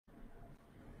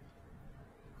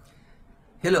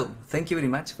Hello, thank you very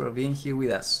much for being here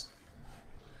with us.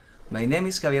 My name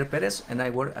is Javier Perez and I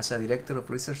work as a Director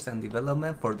of Research and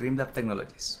Development for DreamLab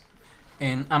Technologies.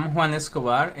 And I'm Juan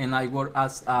Escobar, and I work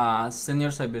as a Senior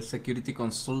Cybersecurity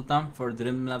Consultant for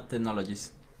DreamLab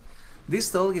Technologies.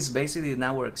 This talk is based in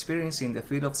our experience in the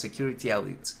field of security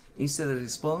audits, incident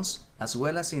response, as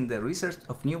well as in the research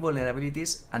of new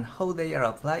vulnerabilities and how they are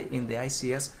applied in the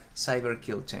ICS Cyber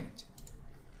KillChain.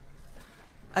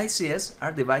 ICS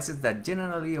are devices that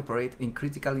generally operate in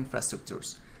critical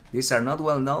infrastructures. These are not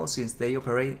well known since they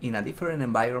operate in a different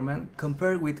environment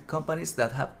compared with companies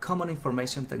that have common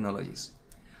information technologies.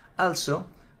 Also,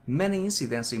 many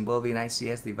incidents involving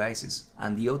ICS devices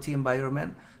and the OT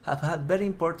environment have had very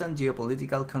important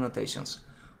geopolitical connotations,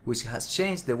 which has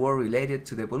changed the world related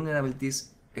to the vulnerabilities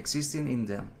existing in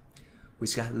them,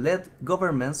 which has led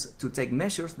governments to take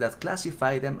measures that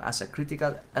classify them as a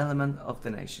critical element of the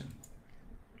nation.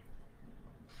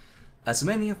 As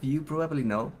many of you probably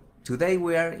know, today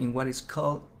we are in what is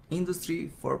called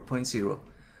Industry 4.0,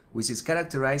 which is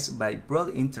characterized by broad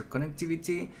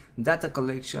interconnectivity, data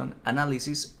collection,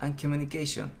 analysis, and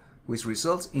communication, which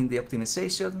results in the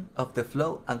optimization of the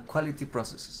flow and quality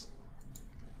processes.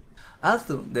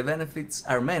 Although the benefits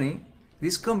are many,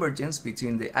 this convergence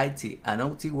between the IT and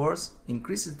OT worlds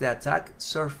increases the attack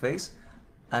surface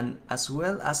and as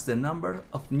well as the number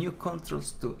of new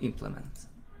controls to implement.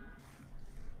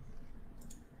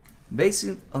 Based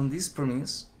on this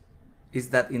premise is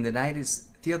that in the 90s,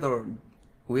 Theodore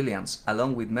Williams,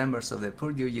 along with members of the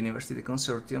Purdue University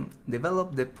Consortium,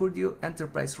 developed the Purdue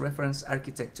Enterprise Reference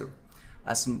Architecture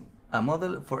as a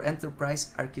model for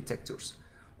enterprise architectures,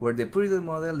 where the Purdue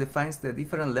model defines the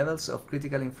different levels of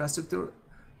critical infrastructure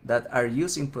that are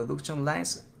used in production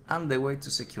lines and the way to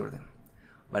secure them.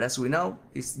 But as we know,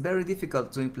 it's very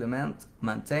difficult to implement,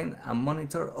 maintain, and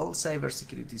monitor all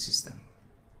cybersecurity systems.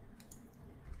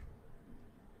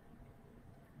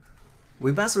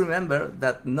 We must remember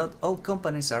that not all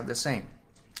companies are the same.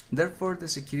 Therefore, the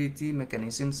security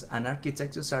mechanisms and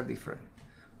architectures are different.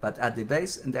 But at the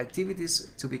base, the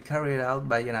activities to be carried out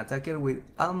by an attacker will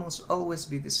almost always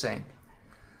be the same.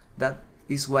 That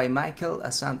is why Michael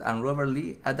Assand and Robert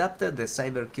Lee adapted the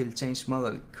Cyber KillChain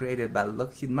model created by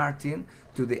Lockheed Martin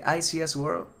to the ICS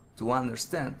world to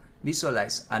understand,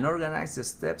 visualize, and organize the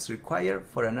steps required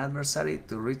for an adversary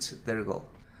to reach their goal.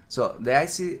 So the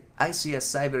ICS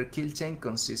Cyber KillChain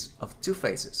consists of two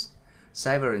phases.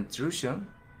 Cyber intrusion,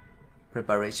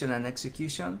 preparation and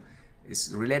execution,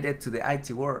 is related to the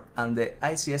IT world, and the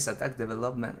ICS attack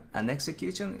development and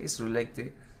execution is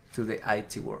related to the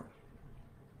IT world.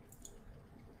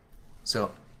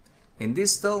 So in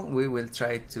this talk, we will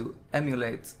try to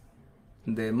emulate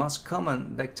the most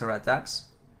common vector attacks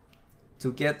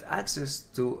to get access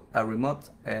to a remote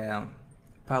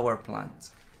power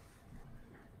plant.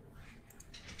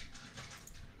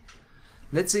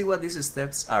 Let's see what these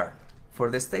steps are.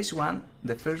 For the stage 1,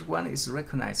 the first one is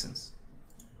reconnaissance.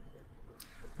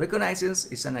 Reconnaissance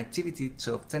is an activity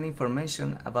to obtain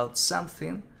information about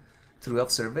something through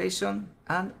observation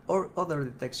and or other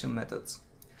detection methods.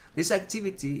 This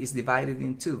activity is divided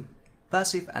in two,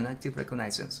 passive and active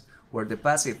reconnaissance, where the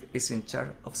passive is in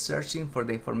charge of searching for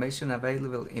the information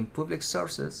available in public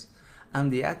sources,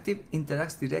 and the active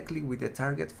interacts directly with the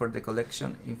target for the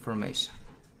collection information.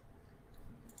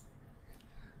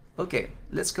 Okay,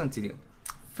 let's continue.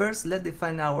 First, let's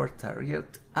define our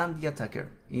target and the attacker.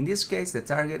 In this case, the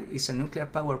target is a nuclear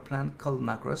power plant called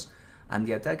Macros, and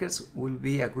the attackers will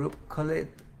be a group called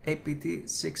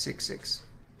APT666.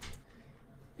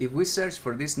 If we search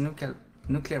for this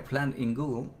nuclear plant in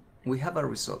Google, we have a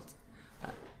result.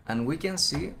 And we can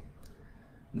see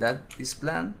that this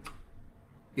plant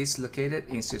is located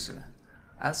in Switzerland.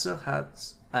 Also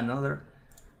has another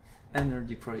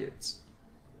energy projects.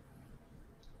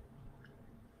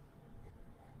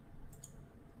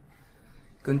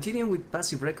 Continuing with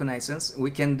passive reconnaissance,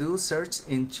 we can do search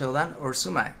in Chodan or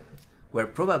Sumai, where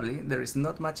probably there is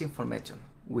not much information,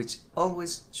 which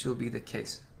always should be the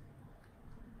case.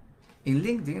 In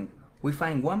LinkedIn, we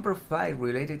find one profile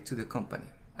related to the company,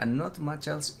 and not much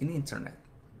else in internet.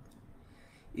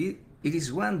 It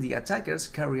is when the attackers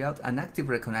carry out an active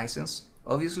reconnaissance.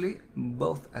 Obviously,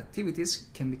 both activities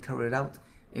can be carried out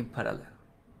in parallel.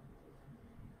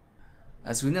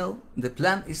 As we know, the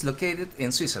plant is located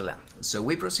in Switzerland, so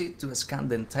we proceed to scan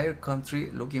the entire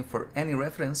country looking for any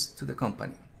reference to the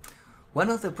company. One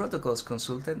of the protocols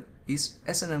consulted is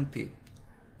SNMP.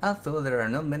 Although there are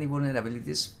not many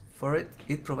vulnerabilities for it,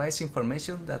 it provides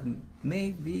information that may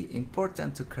be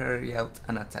important to carry out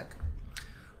an attack.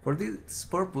 For this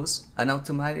purpose, an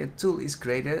automated tool is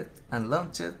created and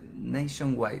launched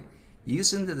nationwide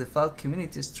using the default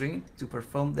community string to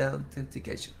perform the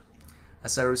authentication.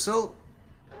 As a result,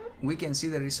 we can see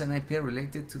there is an IP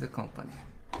related to the company.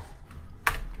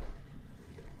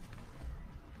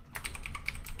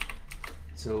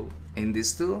 So in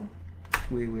this tool,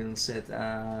 we will set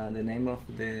the name of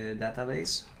the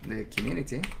database, the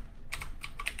community,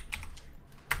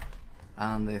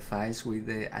 and the files with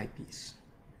the IPs.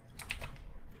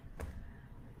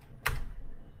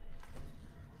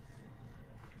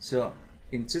 So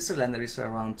in Switzerland there is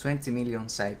around 20 million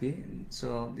IP,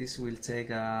 so this will take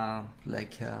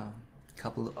like a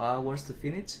couple of hours to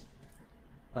finish.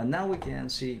 But now we can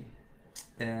see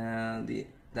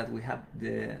that we have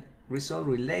the result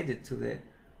related to the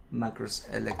Macros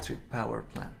electric power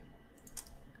plant.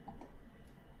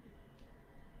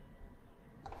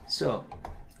 So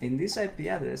in this IP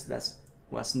address that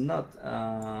was not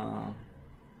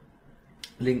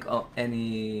linked of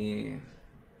any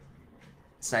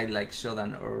site like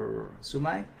Shodan or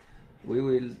Sumai, we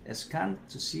will scan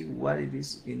to see what it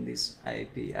is in this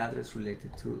IP address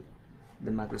related to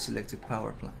the Macros electric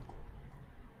power plant.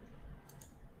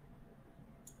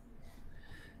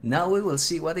 Now we will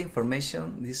see what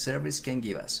information this service can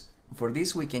give us. For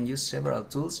this we can use several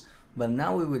tools, but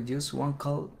now we will use one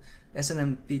called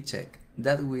SNMP check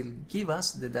that will give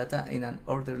us the data in an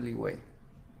orderly way.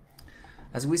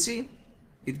 As we see,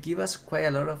 it gives us quite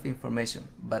a lot of information,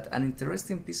 but an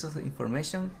interesting piece of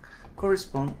information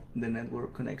corresponds the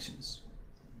network connections.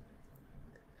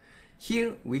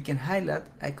 Here we can highlight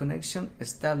a connection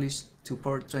established to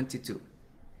port 22.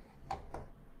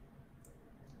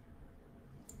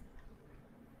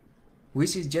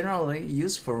 Which is generally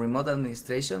used for remote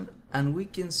administration, and we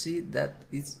can see that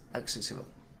it's accessible.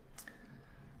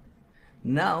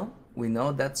 Now we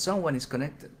know that someone is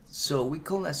connected, so we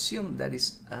can assume that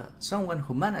is someone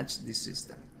who managed this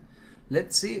system.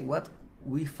 Let's see what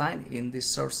we find in this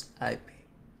source IP.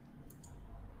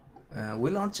 We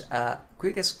launch a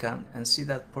quick scan and see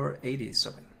that port 80 is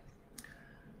open.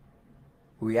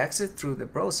 We access through the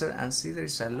browser and see there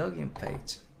is a login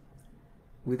page.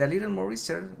 With a little more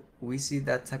research, we see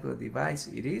that type of device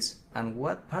it is and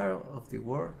what part of the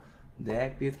world the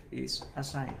IP is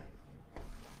assigned.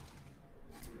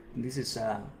 This is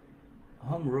a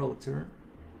home router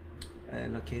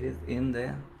located in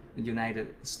the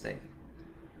United States.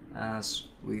 As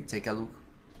we take a look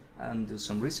and do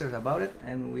some research about it,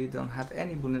 and we don't have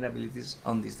any vulnerabilities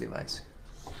on this device.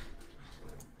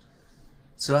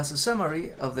 So as a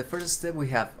summary of the first step, we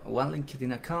have one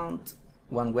LinkedIn account,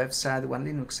 one website, one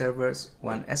Linux servers,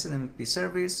 one SNMP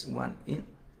service, one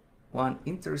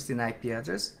interesting IP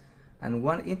address, and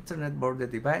one internet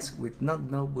boarded device with no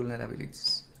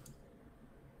vulnerabilities.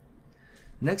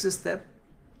 Next step,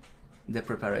 the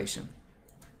preparation.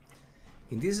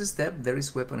 In this step, there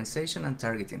is weaponization and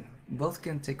targeting. Both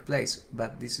can take place,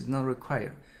 but this is not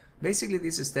required. Basically,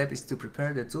 this step is to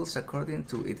prepare the tools according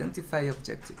to identify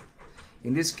objective.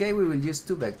 In this case, we will use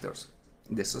two vectors,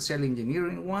 the social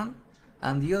engineering one,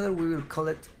 and the other we will call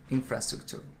it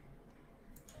infrastructure.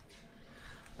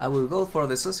 Our goal for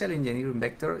the social engineering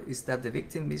vector is that the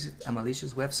victim visit a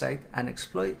malicious website and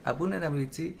exploit a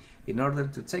vulnerability in order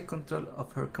to take control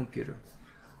of her computer.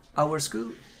 Our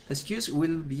excuse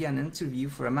will be an interview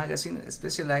for a magazine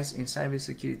specialized in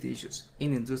cybersecurity issues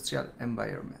in industrial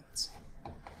environments.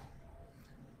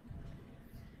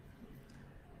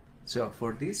 So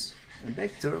for this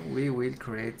vector, we will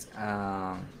create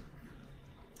a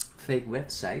fake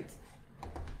website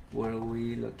where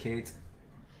we locate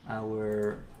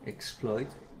our exploit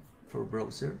for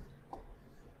browser,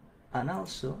 and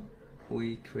also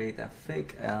we create a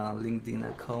fake LinkedIn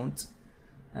account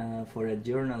for a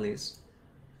journalist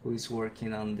who is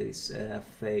working on this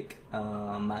fake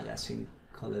magazine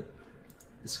called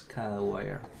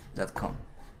scalawire.com.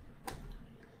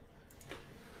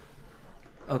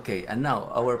 Okay, and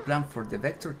now our plan for the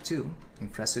vector 2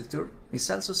 infrastructure is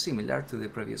also similar to the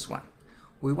previous one.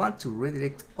 We want to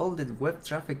redirect all the web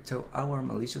traffic to our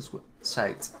malicious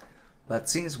sites, but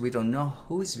since we don't know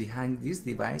who is behind this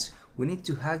device, we need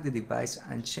to hack the device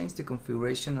and change the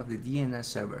configuration of the DNS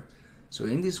server. So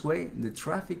in this way, the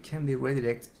traffic can be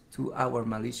redirected to our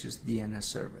malicious DNS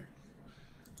server.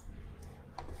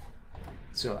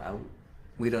 So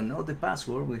we don't know the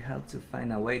password, we have to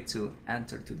find a way to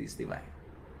enter to this device.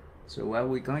 So what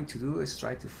we're going to do is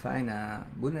try to find a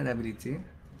vulnerability.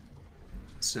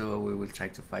 So we will try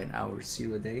to find our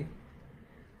 0-day.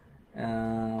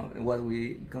 What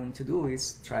we're going to do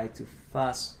is try to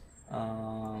fuzz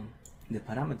the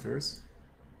parameters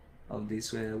of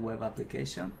this web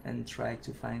application and try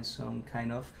to find some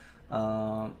kind of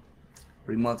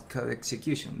remote code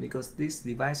execution, because these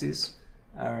devices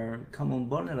are common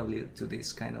vulnerability to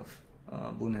this kind of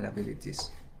vulnerabilities.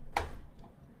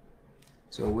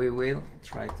 So we will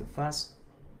try to pass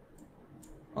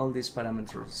all these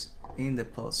parameters in the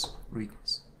post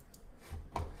request.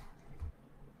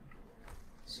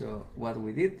 So what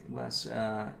we did was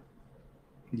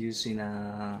using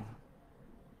a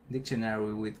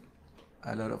dictionary with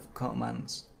a lot of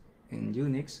commands in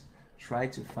Unix, try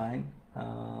to find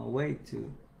a way to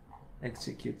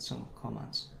execute some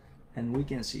commands. And we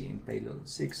can see in payload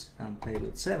 6 and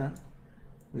payload 7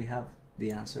 we have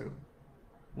the answer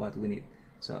what we need.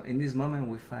 So in this moment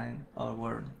we find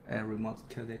our remote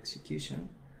code execution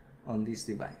on this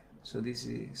device. So this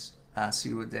is a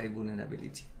 0-day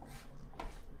vulnerability.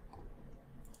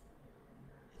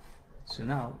 So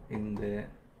now in the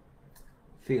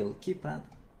field keypad,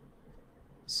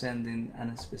 sending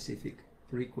a specific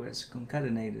request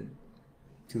concatenated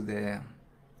to the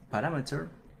parameter,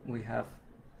 we have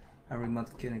a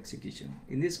remote code execution.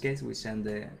 In this case, we send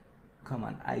the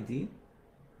command ID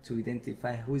to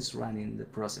identify who is running the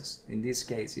process. In this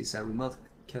case, it's a remote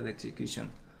code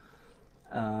execution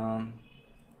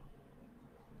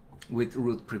with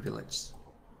root privileges.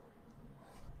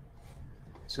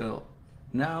 So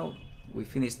now we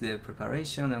finish the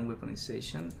preparation and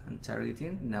weaponization and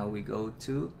targeting. Now we go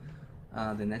to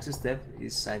the next step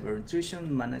is cyber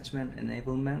intrusion, management,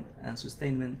 enablement, and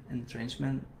sustainment,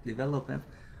 entrenchment, development,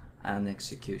 and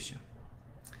execution.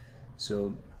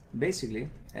 So basically,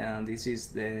 this is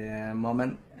the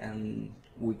moment and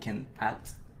we can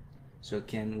act. So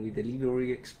can we deliver,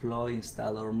 exploit,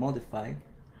 install, or modify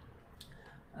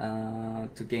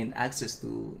to gain access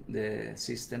to the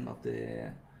system of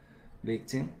the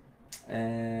victim.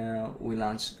 We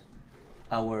launch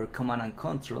our command and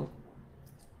control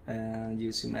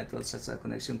using methods such as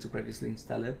connection to previously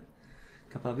installed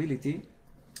capability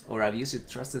or abusive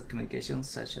trusted communications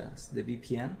such as the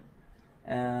VPN.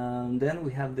 And then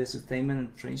we have the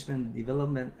sustainment, entrenchment,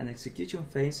 development, and execution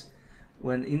phase,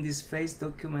 when in this phase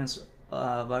documents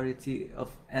a variety of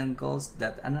end goals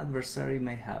that an adversary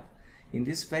may have. In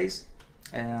this phase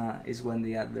is when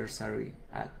the adversary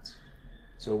acts.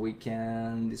 So we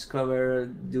can discover,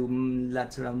 do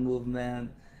lateral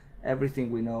movement, everything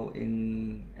we know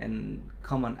in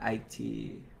common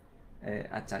IT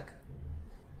attack.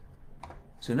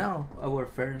 So now our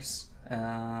first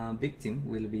victim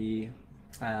will be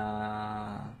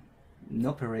an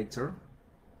operator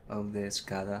of the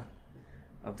SCADA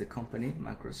of the company,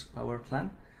 Macro's power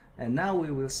plant. And now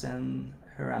we will send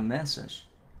her a message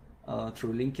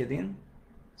through LinkedIn.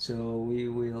 So we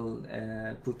will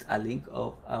put a link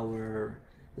of our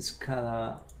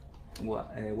SCADA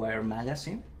wire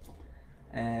magazine,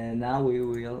 and now we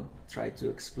will try to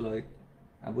exploit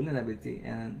a vulnerability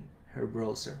in her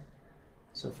browser.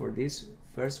 So for this,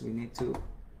 first we need to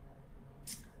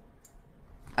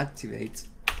activate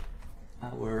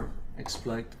our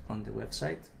exploit on the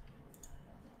website,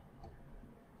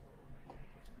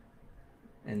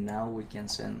 and now we can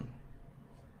send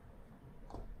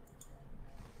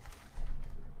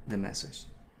the message.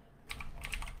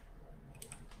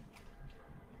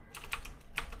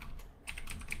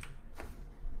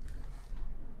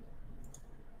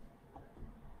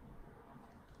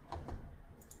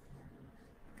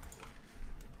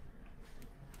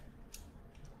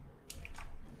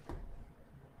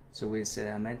 So we say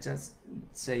a message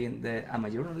saying that I'm a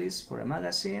journalist for a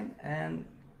magazine, and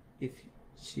if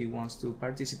she wants to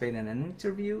participate in an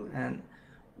interview, and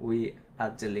we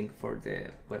add the link for the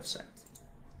website.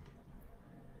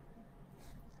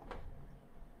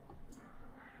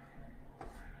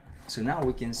 So now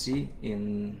we can see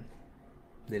in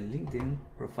the LinkedIn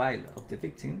profile of the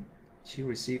victim, she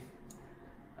received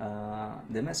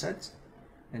the message,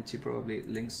 and she probably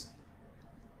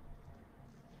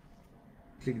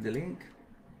click the link,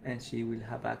 and she will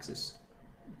have access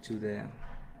to the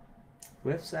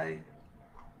website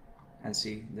and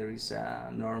see there is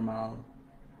a normal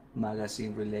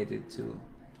magazine related to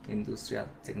industrial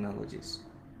technologies.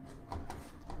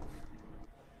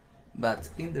 But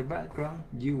in the background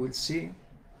you will see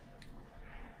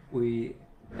we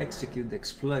execute the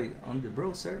exploit on the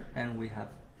browser, and we have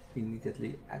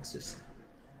immediately access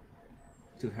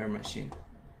to her machine.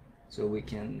 So we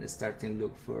can start and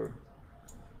look for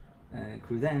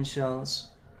credentials,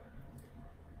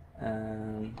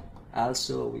 and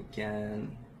also we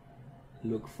can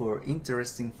look for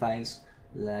interesting files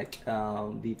like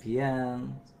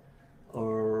VPN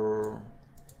or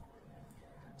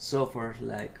software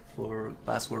like for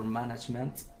password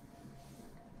management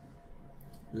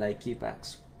like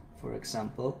Keepax, for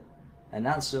example. And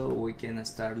also we can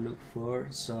start look for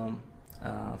some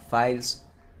files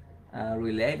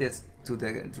related to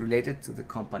the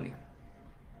company.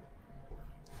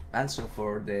 Also,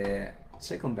 for the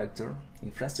second vector,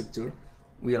 infrastructure,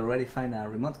 we already find a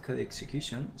remote code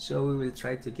execution, so we will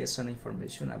try to get some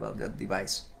information about that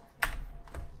device.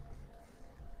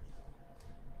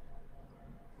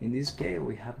 In this case,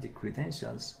 we have the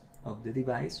credentials of the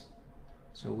device,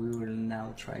 so we will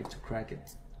now try to crack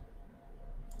it.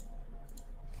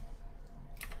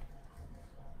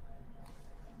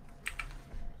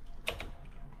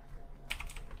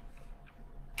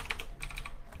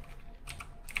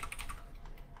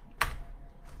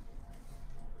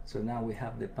 So now we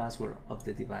have the password of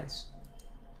the device.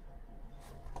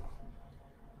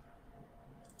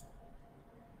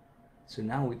 So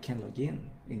now we can log in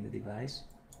the device.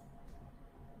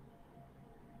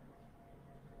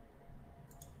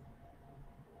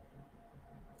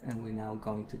 And we're now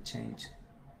going to change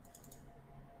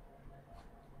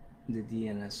the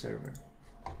DNS server.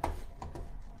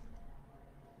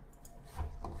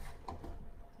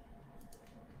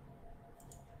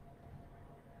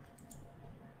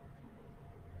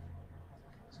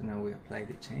 So now we apply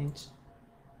the change.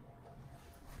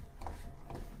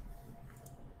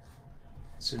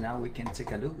 So now we can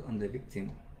take a look on the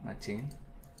victim machine,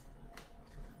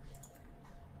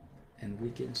 and we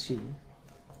can see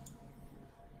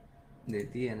the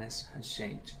DNS has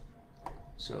changed.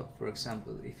 So for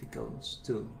example, if it goes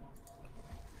to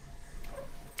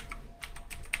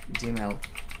gmail.com,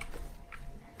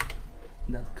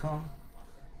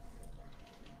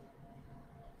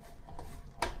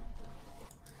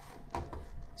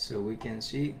 so we can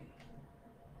see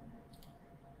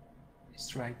it's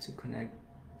trying to connect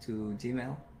to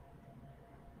Gmail.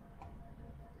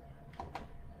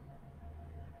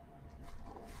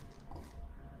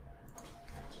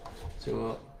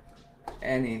 So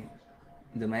any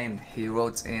domain he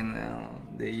wrote in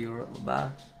the URL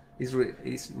bar is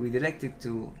redirected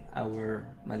to our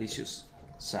malicious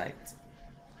site.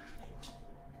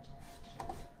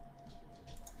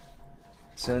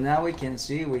 So now we can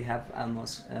see we have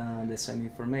almost the same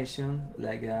information,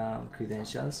 like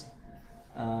credentials,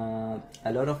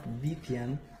 a lot of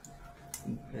VPN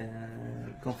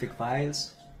config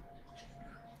files,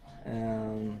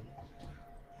 and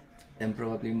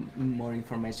probably more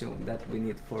information that we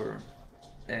need for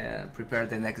prepare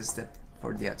the next step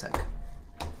for the attack.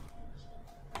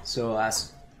 So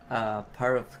as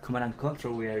part of command and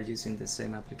control, we are using the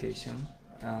same application.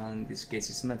 In this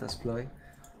case, it's Metasploit.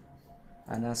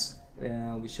 And as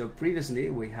we showed previously,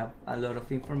 we have a lot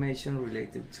of information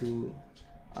related to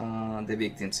the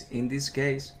victims. In this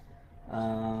case,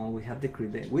 we have the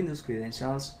Windows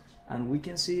credentials, and we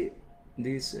can see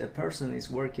this person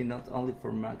is working not only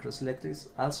for Macros Electric,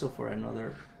 also for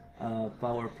another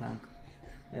power plant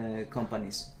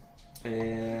companies.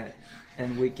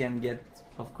 And we can get,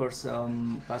 of course,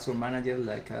 some password manager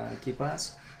like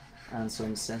KeePass, and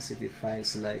some sensitive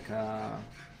files like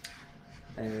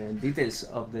details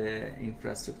of the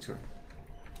infrastructure.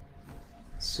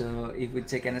 So if we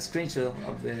take a screenshot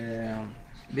of the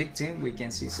victim, we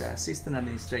can see it's a system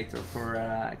administrator for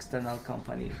an external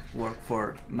company, work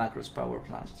for Macros power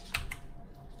plant.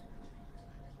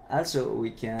 Also,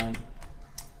 we can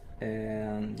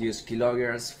use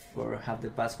keyloggers for have the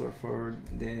password for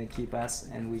the KeePass,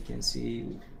 and we can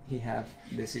see he have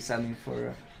the sysadmin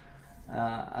for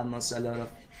almost a lot of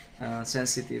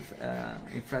sensitive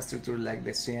infrastructure like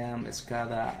the CM,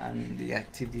 SCADA, and the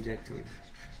Active Directory.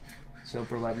 So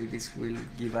probably this will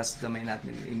give us domain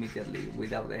admin immediately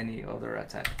without any other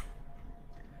attack.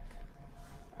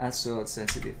 Also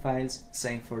sensitive files,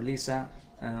 same for Lisa.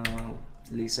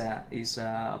 Lisa is an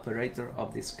operator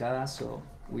of the SCADA, so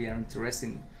we are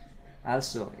interested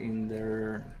also in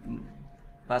their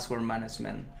password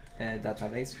management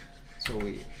database. So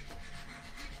we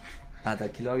add a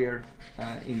keylogger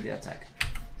in the attack.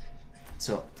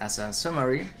 So as a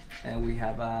summary, we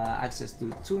have access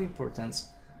to two important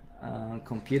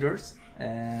computers,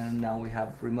 and now we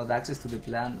have remote access to the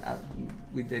plan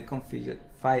with the configured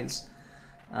files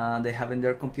they have in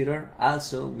their computer.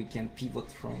 Also, we can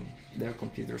pivot from their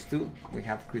computers too. We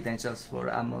have credentials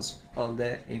for almost all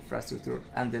the infrastructure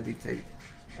and the detail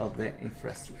of the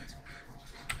infrastructure.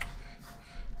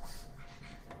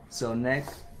 So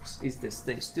next is the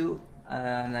stage 2,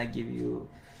 and I give you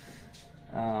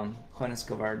Juan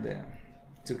Escobar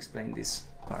to explain this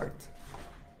part.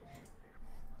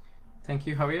 Thank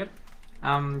you, Javier.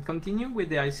 Continue with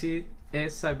the ICS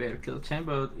Cyber KillChain,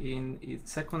 but in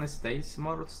its second stage,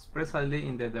 more precisely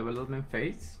in the development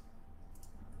phase.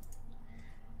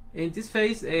 In this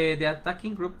phase, the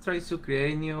attacking group tries to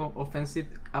create new offensive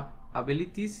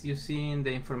abilities using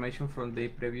the information from the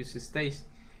previous stage.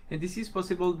 And this is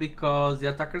possible because the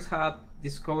attackers had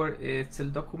discovered a cell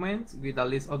document with a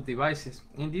list of devices.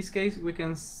 In this case, we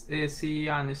can see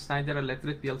an Schneider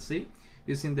Electric PLC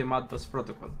using the Modbus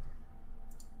protocol.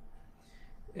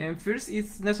 And first,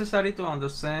 it's necessary to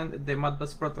understand the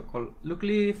Modbus protocol.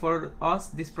 Luckily for us,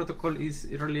 this protocol is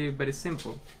really very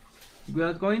simple. We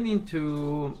are going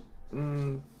into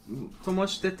too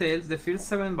much details. The first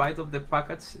 7 bytes of the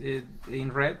package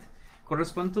in red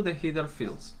correspond to the header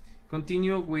fields.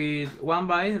 Continue with 1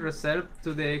 byte reserved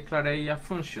to the Clareia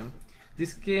function.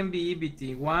 This can be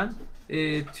between 1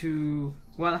 to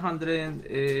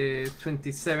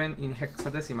 127 in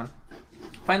hexadecimal.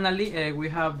 Finally, we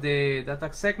have the data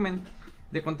segment.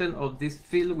 The content of this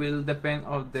field will depend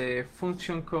on the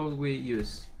function code we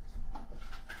use.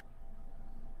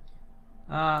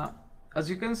 As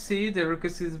you can see, the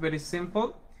request is very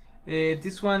simple.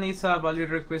 This one is a value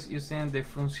request using the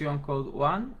function code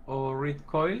 1 or read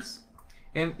coils.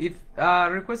 And if a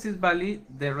request is valid,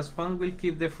 the response will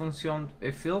keep the function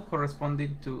field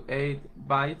corresponding to 8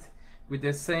 bytes with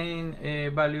the same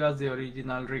value as the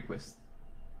original request.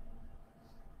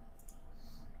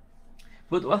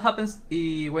 But what happens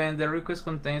when the request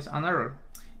contains an error?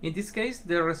 In this case,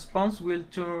 the response will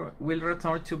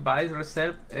return 2 bytes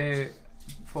reserved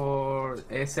for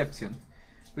exception.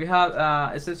 We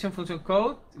have exception function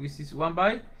code, which is 1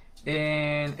 byte,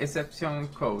 and exception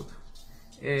code.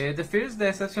 The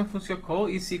exception function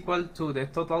code is equal to the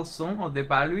total sum of the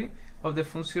value of the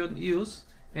function used,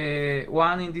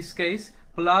 1 in this case,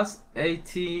 plus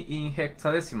 80 in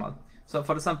hexadecimal. So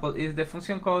for example, if the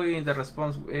function code in the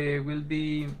response will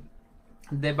be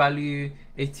the value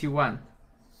 81.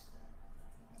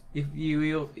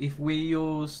 If we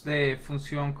use the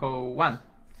function code 1.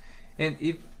 And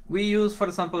if we use, for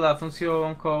example, a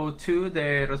function code 2,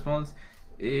 the response,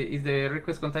 if the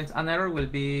request contains an error, will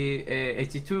be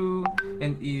 82.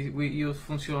 And if we use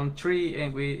function 3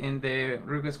 and the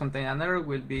request contains an error,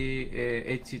 will be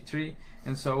 83,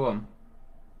 and so on.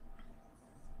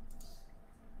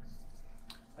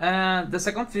 The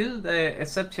second field, the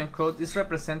exception code, is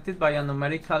represented by a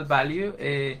numerical value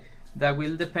that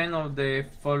will depend on the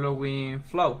following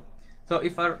flow. So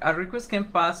if a request can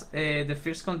pass the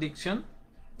first condition,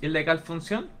 illegal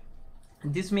function,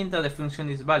 this means that the function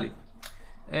is valid.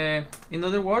 In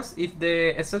other words, if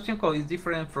the exception code is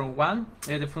different from 1,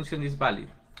 the function is valid.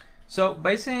 So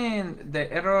based on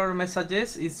the error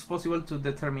messages, it's possible to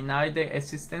determine the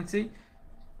existence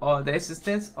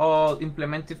of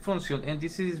implemented function, and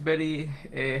this is very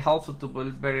helpful to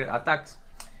build better attacks.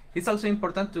 It's also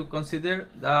important to consider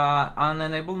that an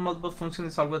enabled Modbus function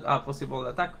is always a possible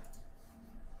attack.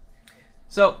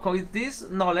 So with this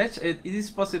knowledge, it is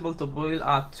possible to build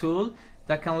a tool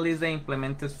that can list the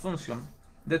implemented function.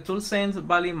 The tool sends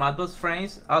valid Modbus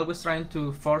frames, always trying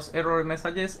to force error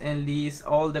messages and list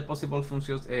all the possible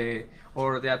functions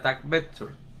or the attack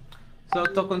vector. So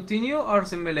to continue our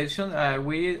simulation,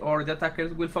 we or the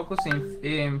attackers will focus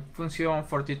in function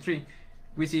 43,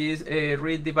 which is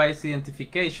read device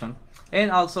identification,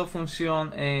 and also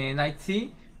function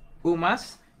 90,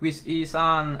 UMAS, which is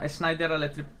a Schneider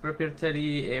Electric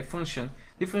proprietary function.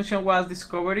 The function was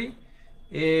discovered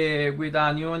with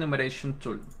a new enumeration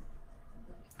tool.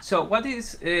 So what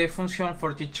is function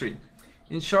 43?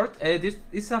 In short, this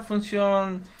is a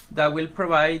function that will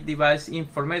provide device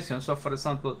information. So for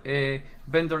example,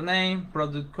 vendor name,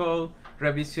 product code,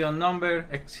 revision number,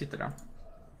 etc.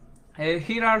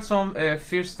 Here are some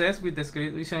first tests with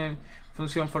description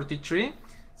function 43.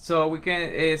 So we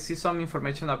can see some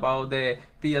information about the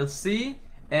PLC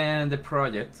and the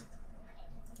project.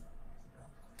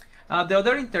 The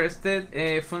other interested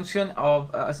function of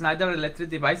a Schneider Electric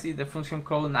device is the function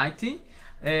code 90.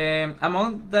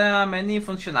 Among the many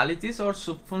functionalities or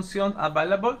subfunctions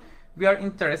available, we are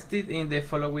interested in the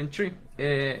following three: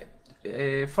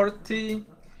 40,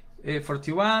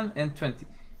 41, and 20.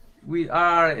 We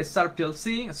are start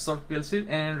PLC, store PLC,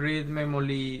 and read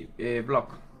memory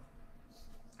block.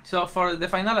 So for the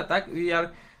final attack, we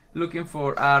are looking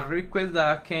for a request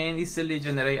that can easily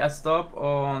generate a stop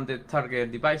on the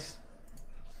target device.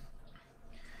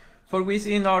 For which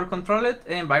in our controlled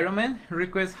environment,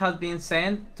 requests have been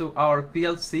sent to our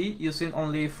PLC using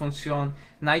only function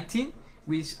 19,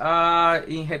 which are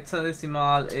in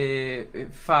hexadecimal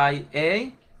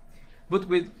 5A, but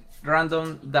with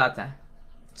random data.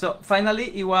 So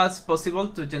finally, it was possible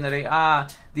to generate a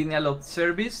denial of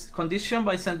service condition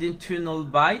by sending 2 null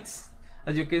bytes,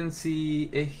 as you can see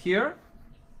here,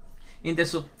 in the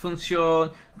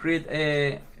subfunction read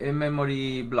a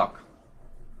memory block.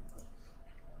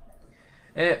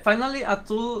 Finally, a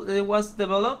tool was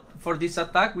developed for this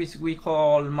attack, which we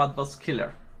call Modbus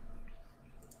Killer.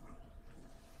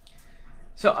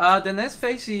 So the next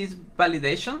phase is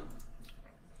validation.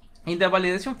 In the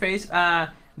validation phase,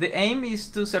 the aim is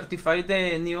to certify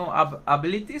the new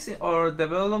abilities or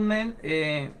development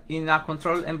in a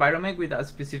controlled environment with a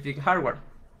specific hardware.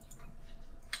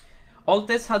 All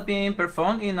tests have been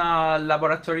performed in a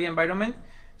laboratory environment,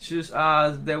 such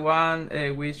as the one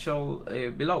we show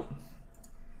below.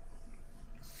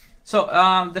 So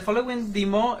the following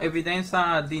demo evidence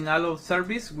a denial of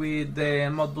service with the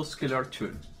Modbus Killer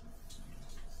tool.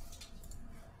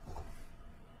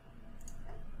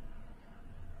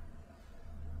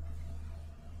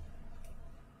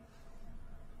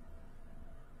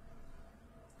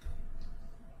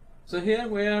 So here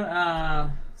we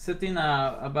are setting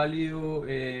a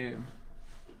value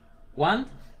 1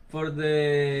 for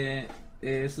the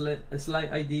slide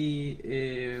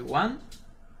ID 1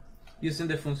 using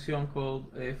the function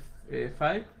called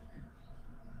F5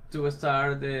 to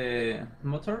start the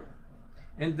motor,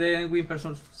 and then we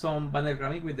perform some banner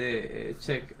grabbing with the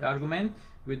check argument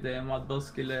with the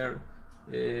Modbus Killer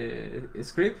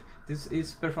script. This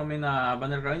is performing a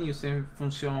banner grabbing using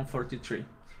function 43.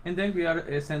 And then we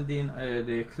are sending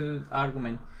the code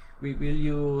argument. We will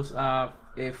use a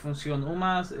function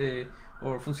UMAS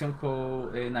or function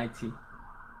code 90.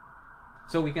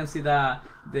 So we can see that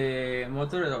the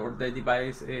motor or the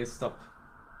device stop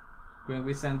when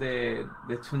we send the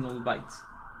 2 null bytes.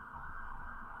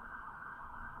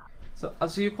 So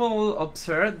as you can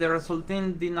observe, the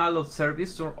resulting denial of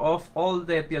service turns off all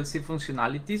the PLC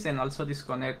functionalities and also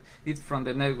disconnect it from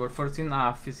the network, forcing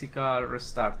a physical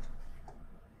restart.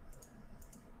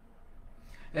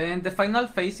 And the final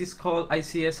phase is called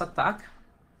ICS attack.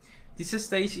 This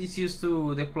stage is used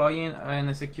to deploying and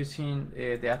executing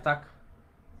the attack.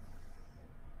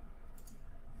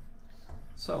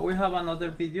 So we have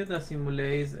another video that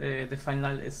simulates the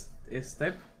final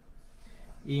step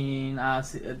in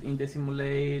the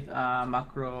simulate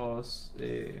macros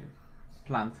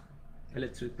plant,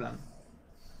 electric plant.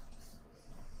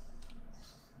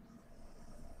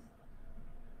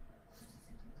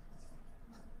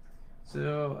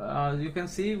 So you can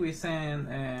see we send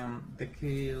the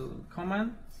kill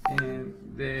command and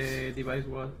the device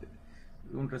was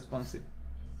unresponsive.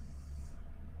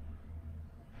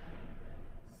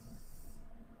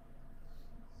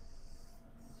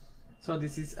 So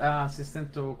this is a system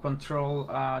to control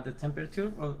the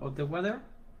temperature of the weather,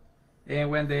 and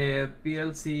when the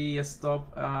PLC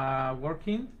stop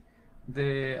working,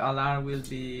 the alarm will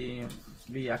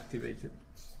be activated.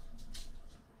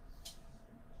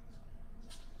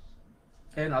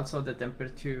 And also the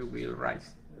temperature will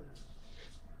rise.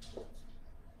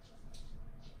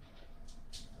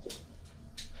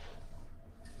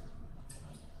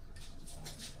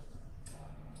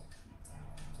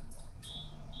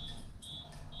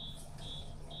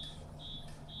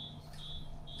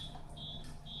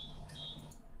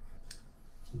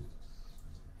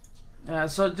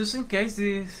 So just in case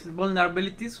these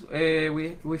vulnerabilities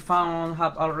we found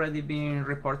have already been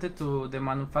reported to the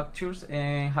manufacturers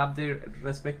and have their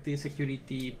respective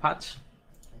security patch.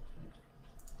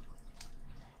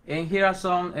 And here are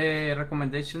some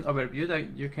recommendation overview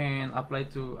that you can apply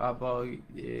to avoid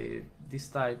this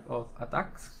type of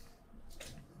attacks.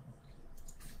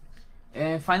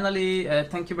 And finally,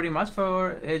 thank you very much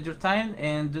for your time,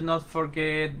 and do not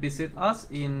forget visit us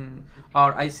in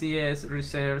our ICS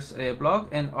research blog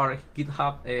and our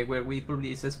GitHub where we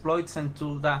publish exploits and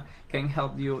tools that can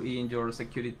help you in your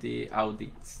security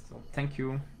audits. So thank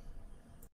you.